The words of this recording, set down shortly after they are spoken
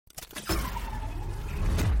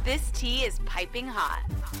This tea is piping hot.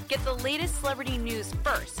 Get the latest celebrity news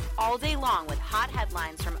first all day long with hot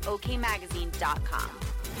headlines from okmagazine.com.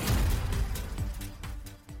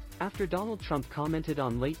 After Donald Trump commented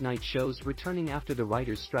on late-night shows returning after the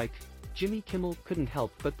writers' strike, Jimmy Kimmel couldn't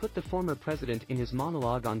help but put the former president in his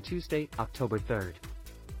monologue on Tuesday, October 3rd.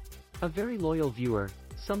 A very loyal viewer,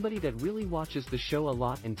 somebody that really watches the show a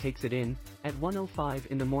lot and takes it in, at 1:05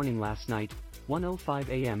 in the morning last night, 1:05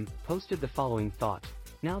 a.m., posted the following thought.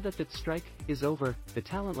 Now that the strike is over, the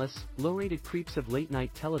talentless, low-rated creeps of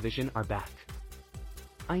late-night television are back.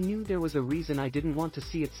 I knew there was a reason I didn't want to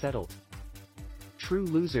see it settled. True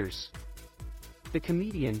losers. The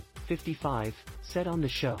comedian, 55, said on the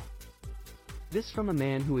show. This from a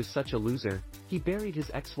man who is such a loser. He buried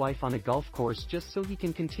his ex-wife on a golf course just so he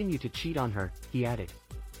can continue to cheat on her, he added.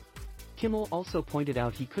 Kimmel also pointed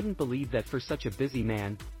out he couldn't believe that for such a busy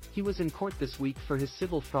man, he was in court this week for his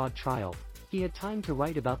civil fraud trial. He had time to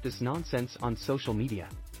write about this nonsense on social media.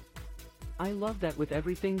 I love that with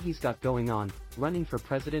everything he's got going on, running for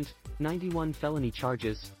president, 91 felony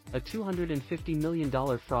charges, a $250 million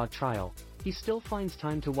fraud trial, he still finds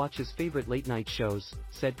time to watch his favorite late-night shows,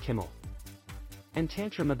 said Kimmel. And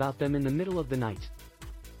tantrum about them in the middle of the night.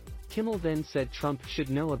 Kimmel then said Trump should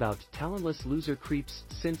know about talentless loser creeps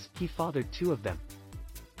since he fathered two of them.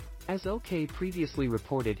 As OK previously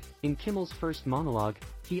reported, in Kimmel's first monologue,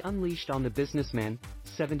 he unleashed on the businessman,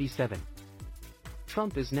 77.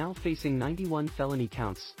 Trump is now facing 91 felony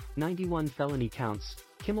counts,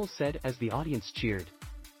 Kimmel said as the audience cheered.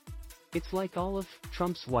 It's like all of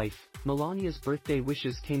Trump's wife, Melania's birthday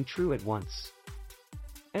wishes came true at once.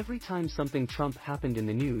 Every time something Trump happened in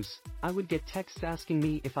the news, I would get texts asking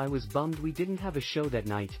me if I was bummed we didn't have a show that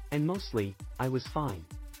night, and mostly, I was fine.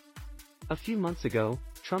 A few months ago,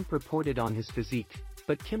 Trump reported on his physique,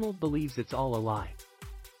 but Kimmel believes it's all a lie.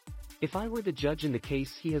 If I were the judge in the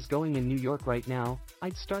case he has going in New York right now,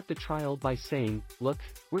 I'd start the trial by saying, look,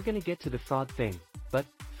 we're gonna get to the fraud thing, but,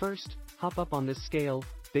 first, hop up on this scale,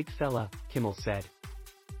 big fella, Kimmel said.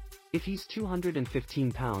 If he's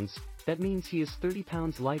 215 pounds, that means he is 30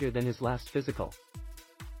 pounds lighter than his last physical.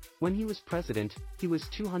 When he was president, he was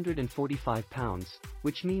 245 pounds,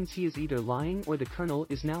 which means he is either lying or the colonel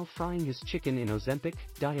is now frying his chicken in Ozempic,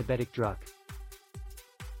 diabetic drug.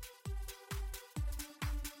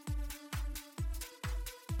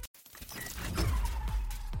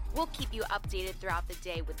 We'll keep you updated throughout the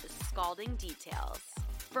day with the scalding details.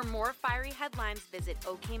 For more fiery headlines, visit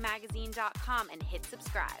okmagazine.com and hit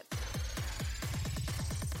subscribe.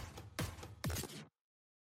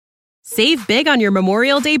 Save big on your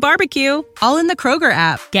Memorial Day barbecue, all in the Kroger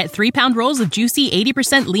app. Get 3-pound rolls of juicy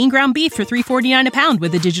 80% lean ground beef for $3.49 a pound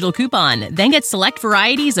with a digital coupon. Then get select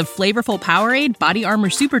varieties of flavorful Powerade, Body Armor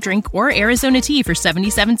Super Drink, or Arizona tea for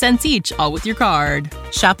 77 cents each, all with your card.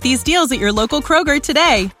 Shop these deals at your local Kroger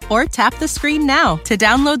today, or tap the screen now to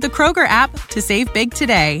download the Kroger app to save big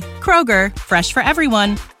today. Kroger, fresh for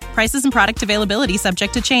everyone. Prices and product availability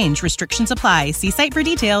subject to change. Restrictions apply. See site for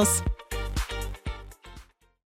details.